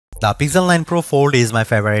The Pixel 9 Pro Fold is my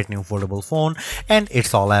favorite new foldable phone, and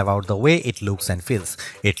it's all about the way it looks and feels.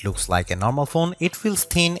 It looks like a normal phone, it feels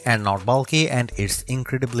thin and not bulky, and it's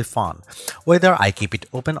incredibly fun, whether I keep it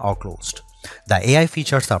open or closed. The AI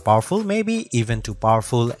features are powerful, maybe even too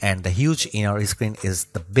powerful, and the huge inner screen is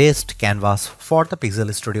the best canvas for the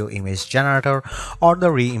Pixel Studio image generator or the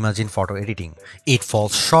reimagined photo editing. It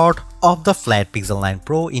falls short of the flat Pixel 9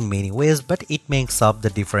 Pro in many ways, but it makes up the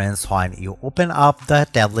difference when you open up the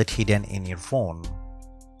tablet hidden in your phone.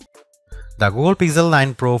 The Google Pixel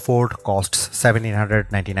 9 Pro Fold costs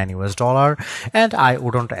 $1,799 and I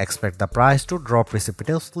wouldn't expect the price to drop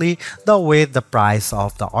precipitously the way the price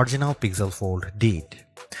of the original Pixel Fold did.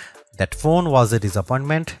 That phone was a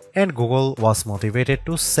disappointment and Google was motivated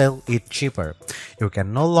to sell it cheaper. You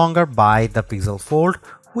can no longer buy the Pixel Fold,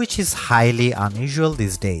 which is highly unusual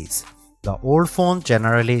these days. The old phone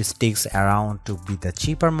generally sticks around to be the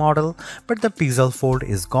cheaper model, but the Pixel Fold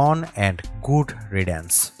is gone and good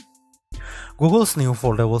riddance. Google's new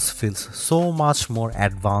foldables feels so much more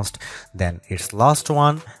advanced than its last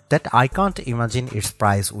one that I can't imagine its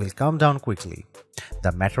price will come down quickly.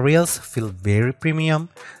 The materials feel very premium.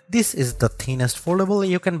 This is the thinnest foldable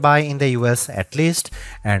you can buy in the US at least,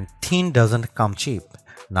 and thin doesn't come cheap.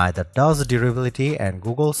 Neither does durability, and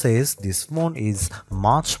Google says this phone is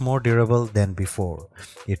much more durable than before.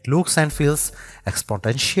 It looks and feels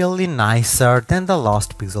exponentially nicer than the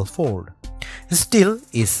last Pixel Fold. Still,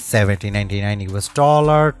 is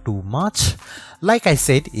 $1,799 too much? Like I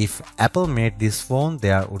said, if Apple made this phone,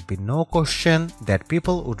 there would be no question that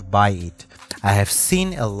people would buy it. I have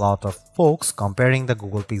seen a lot of folks comparing the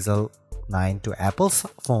Google Pixel 9 to Apple's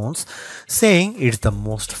phones, saying it's the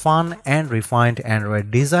most fun and refined Android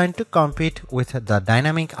design to compete with the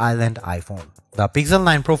dynamic island iPhone. The Pixel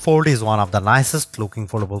 9 Pro Fold is one of the nicest looking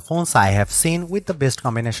foldable phones I have seen, with the best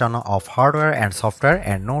combination of hardware and software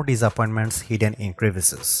and no disappointments hidden in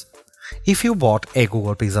crevices. If you bought a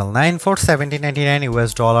Google Pixel 9 for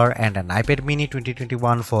 $1,799 and an iPad mini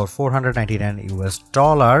 2021 for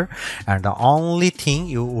 $499 and the only thing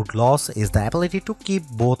you would lose is the ability to keep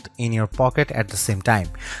both in your pocket at the same time,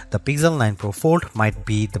 the Pixel 9 Pro Fold might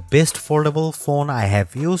be the best foldable phone I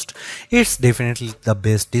have used. It's definitely the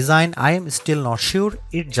best design. I am still not sure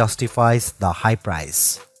it justifies the high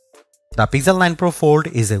price. The Pixel 9 Pro Fold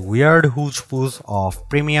is a weird hodgepodge of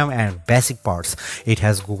premium and basic parts. It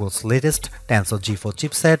has Google's latest Tensor G4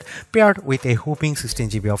 chipset paired with a whopping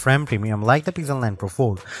 16GB of RAM, premium like the Pixel 9 Pro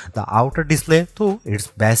Fold. The outer display too is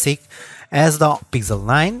basic as the Pixel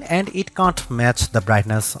 9 and it can't match the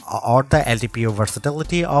brightness or the LTPO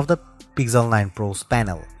versatility of the Pixel 9 Pro's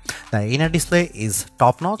panel. The inner display is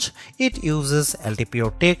top-notch. It uses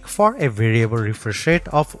LTPO tech for a variable refresh rate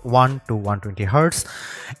of 1 to 120Hz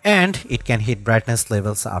and it can hit brightness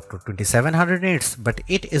levels up to 2700 nits, but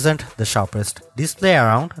it isn't the sharpest display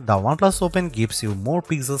around. The OnePlus Open gives you more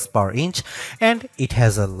pixels per inch and it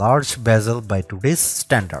has a large bezel by today's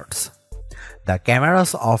standards. The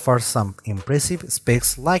cameras offer some impressive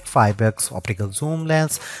specs like 5x optical zoom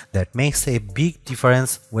lens that makes a big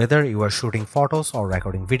difference whether you are shooting photos or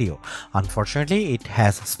recording video. Unfortunately, it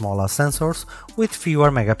has smaller sensors with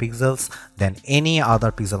fewer megapixels than any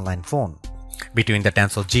other Pixel 9 phone. Between the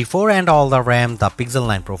Tensor G4 and all the RAM, the Pixel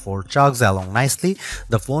 9 Pro Fold chugs along nicely.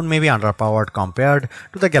 The phone may be underpowered compared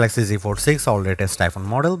to the Galaxy Z Fold 6 or latest iPhone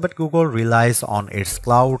model, but Google relies on its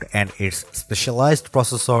cloud and its specialized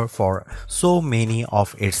processor for so many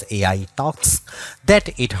of its AI tasks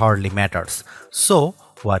that it hardly matters. So,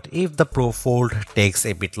 what if the Pro Fold takes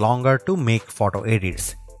a bit longer to make photo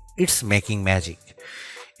edits? It's making magic.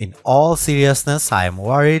 In all seriousness, I am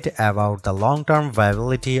worried about the long-term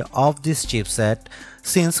viability of this chipset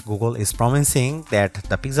since Google is promising that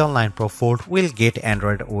the Pixel 9 Pro Fold will get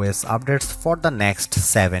Android OS updates for the next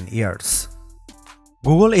 7 years.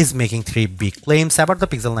 Google is making 3 big claims about the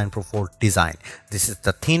Pixel 9 Pro Fold design. This is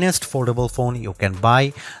the thinnest foldable phone you can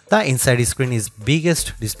buy. The inside screen is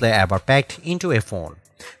biggest display ever packed into a phone.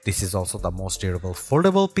 This is also the most durable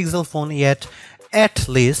foldable Pixel phone yet. At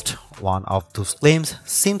least one of those claims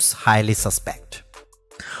seems highly suspect.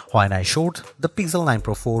 When I showed the Pixel 9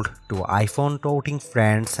 Pro Fold to iPhone toting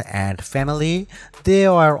friends and family, they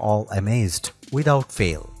were all amazed without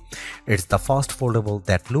fail. It's the first foldable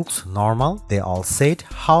that looks normal. They all said,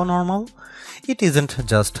 how normal? It isn't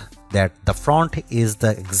just that the front is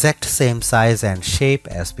the exact same size and shape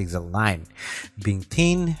as Pixel 9. Being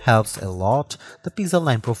thin helps a lot. The Pixel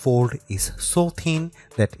 9 Pro Fold is so thin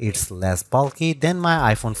that it's less bulky than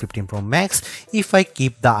my iPhone 15 Pro Max if I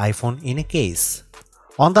keep the iPhone in a case.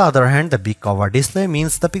 On the other hand, the big cover display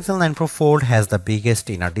means the Pixel 9 Pro Fold has the biggest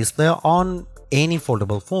inner display on any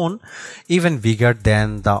foldable phone, even bigger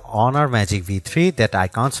than the Honor Magic V3 that I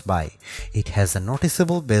can't buy. It has a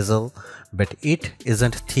noticeable bezel, but it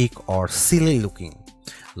isn't thick or silly looking,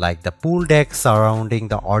 like the pool deck surrounding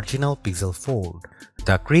the original Pixel Fold.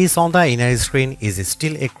 The crease on the inner screen is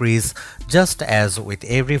still a crease, just as with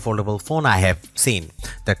every foldable phone I have seen.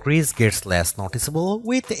 The crease gets less noticeable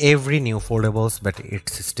with every new foldables, but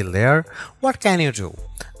it's still there. What can you do?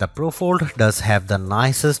 The Pro Fold does have the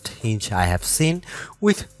nicest hinge I have seen,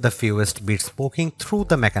 with the fewest bits poking through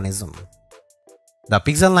the mechanism. The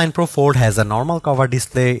Pixel 9 Pro Fold has a normal cover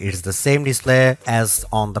display. It's the same display as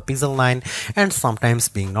on the Pixel 9, and sometimes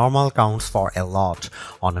being normal counts for a lot.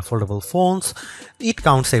 On a foldable phones, it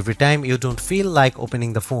counts every time you don't feel like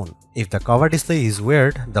opening the phone. If the cover display is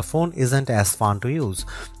weird, the phone isn't as fun to use.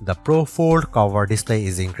 The Pro Fold cover display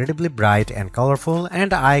is incredibly bright and colorful,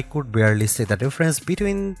 and I could barely see the difference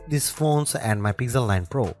between these phones and my Pixel 9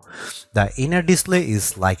 Pro. The inner display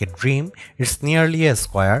is like a dream. It's nearly a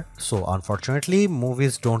square, so unfortunately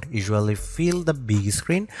movies don't usually fill the big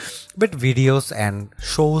screen, but videos and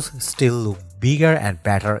shows still look bigger and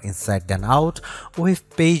better inside than out. Web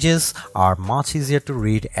pages are much easier to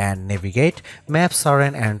read and navigate. Maps are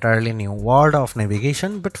an entirely new world of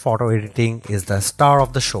navigation, but photo editing is the star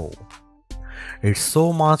of the show. It's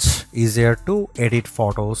so much easier to edit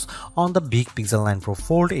photos on the big Pixel 9 Pro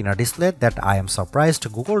Fold inner display that I am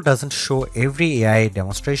surprised Google doesn't show every AI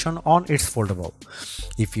demonstration on its foldable.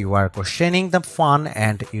 If you are questioning the fun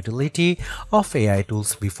and utility of AI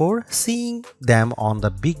tools before, seeing them on the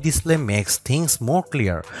big display makes things more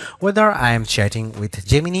clear. Whether I am chatting with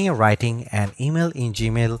Gemini, writing an email in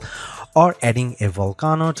Gmail, or adding a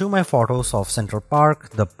volcano to my photos of Central Park,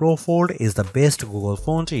 the Pro Fold is the best Google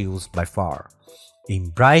phone to use by far. In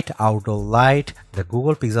bright outdoor light, the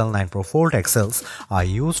Google Pixel 9 Pro Fold excels. I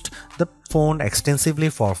used the phone extensively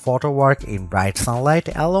for photo work in bright sunlight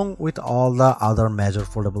along with all the other major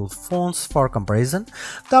foldable phones for comparison.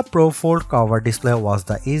 The Pro Fold cover display was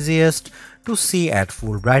the easiest to see at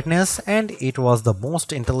full brightness, and it was the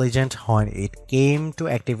most intelligent when it came to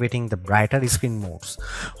activating the brighter screen modes.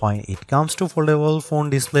 When it comes to foldable phone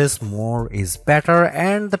displays, more is better,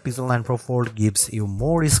 and the Pixel 9 Pro Fold gives you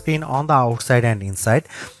more screen on the outside and inside,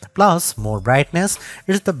 plus more brightness.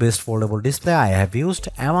 It's the best foldable display I have used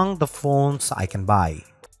among the phones I can buy.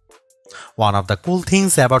 One of the cool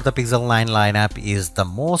things about the Pixel 9 lineup is the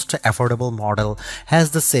most affordable model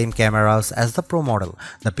has the same cameras as the Pro model.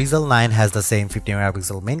 The Pixel 9 has the same 50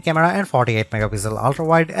 megapixel main camera and 48 megapixel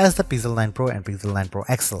ultra-wide as the Pixel 9 Pro and Pixel 9 Pro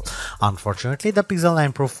XL. Unfortunately, the Pixel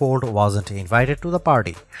 9 Pro Fold wasn't invited to the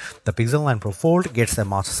party. The Pixel 9 Pro Fold gets a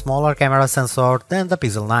much smaller camera sensor than the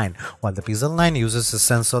Pixel 9, while the Pixel 9 uses a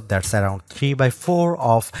sensor that's around 3 by 4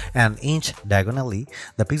 of an inch diagonally.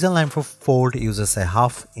 The Pixel 9 Pro Fold uses a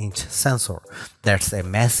half-inch sensor. That's a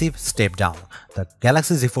massive step down. The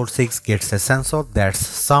Galaxy Z Fold 6 gets a sensor that's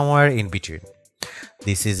somewhere in between.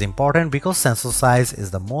 This is important because sensor size is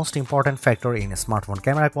the most important factor in a smartphone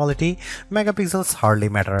camera quality. Megapixels hardly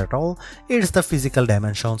matter at all. It's the physical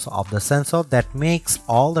dimensions of the sensor that makes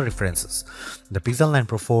all the differences. The Pixel 9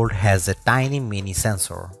 Pro Fold has a tiny mini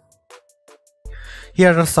sensor.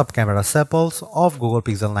 Here are some camera samples of Google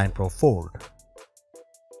Pixel 9 Pro Fold.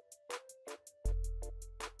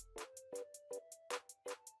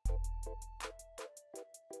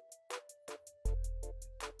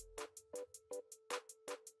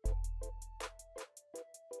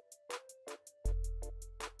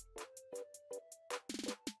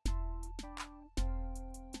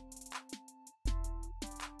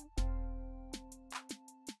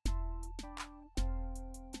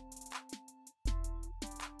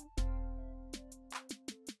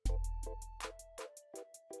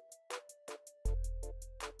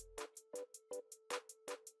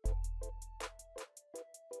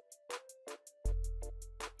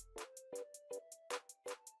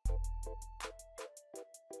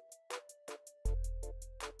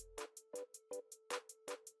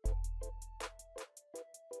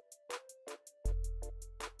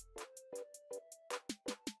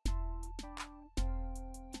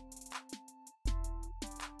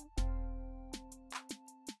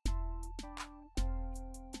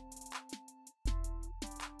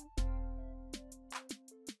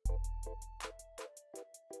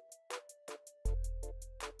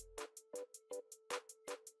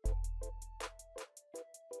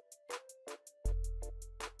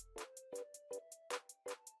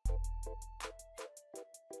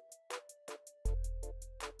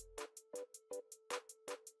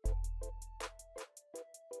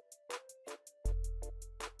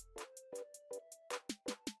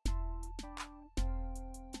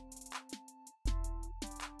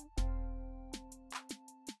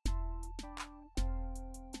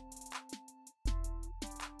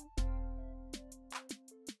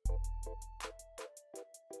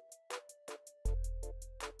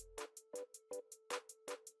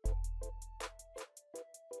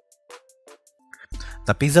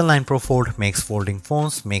 The Pixel 9 Pro Fold makes folding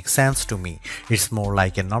phones make sense to me. It's more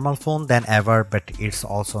like a normal phone than ever, but it's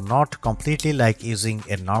also not completely like using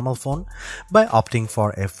a normal phone. By opting for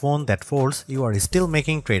a phone that folds, you are still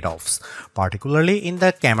making trade-offs. Particularly in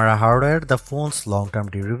the camera hardware, the phone's long-term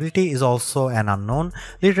durability is also an unknown.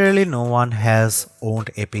 Literally no one has owned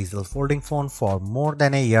a Pixel folding phone for more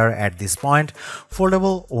than a year at this point.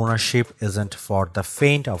 Foldable ownership isn't for the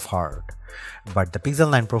faint of heart. But the Pixel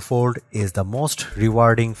 9 Pro Fold is the most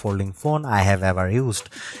rewarding folding phone I have ever used.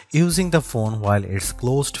 Using the phone while it's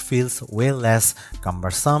closed feels way less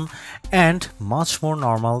cumbersome and much more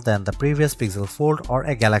normal than the previous Pixel Fold or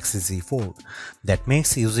a Galaxy Z Fold. That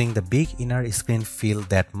makes using the big inner screen feel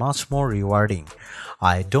that much more rewarding.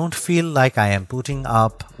 I don't feel like I am putting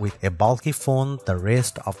up with a bulky phone the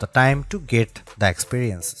rest of the time to get the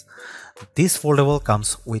experience. This foldable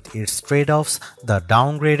comes with its trade-offs, the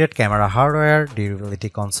downgraded camera hardware, durability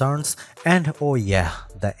concerns, and oh yeah,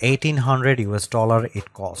 the $1800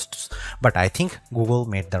 it costs. But I think Google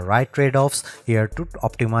made the right trade-offs here to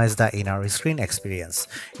optimize the inner screen experience.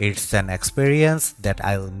 It's an experience that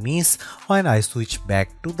I'll miss when I switch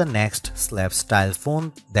back to the next slab style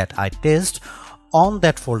phone that I test on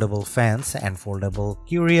that foldable fans, and foldable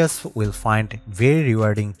curious will find very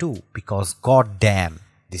rewarding too, because goddamn,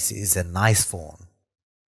 this is a nice phone.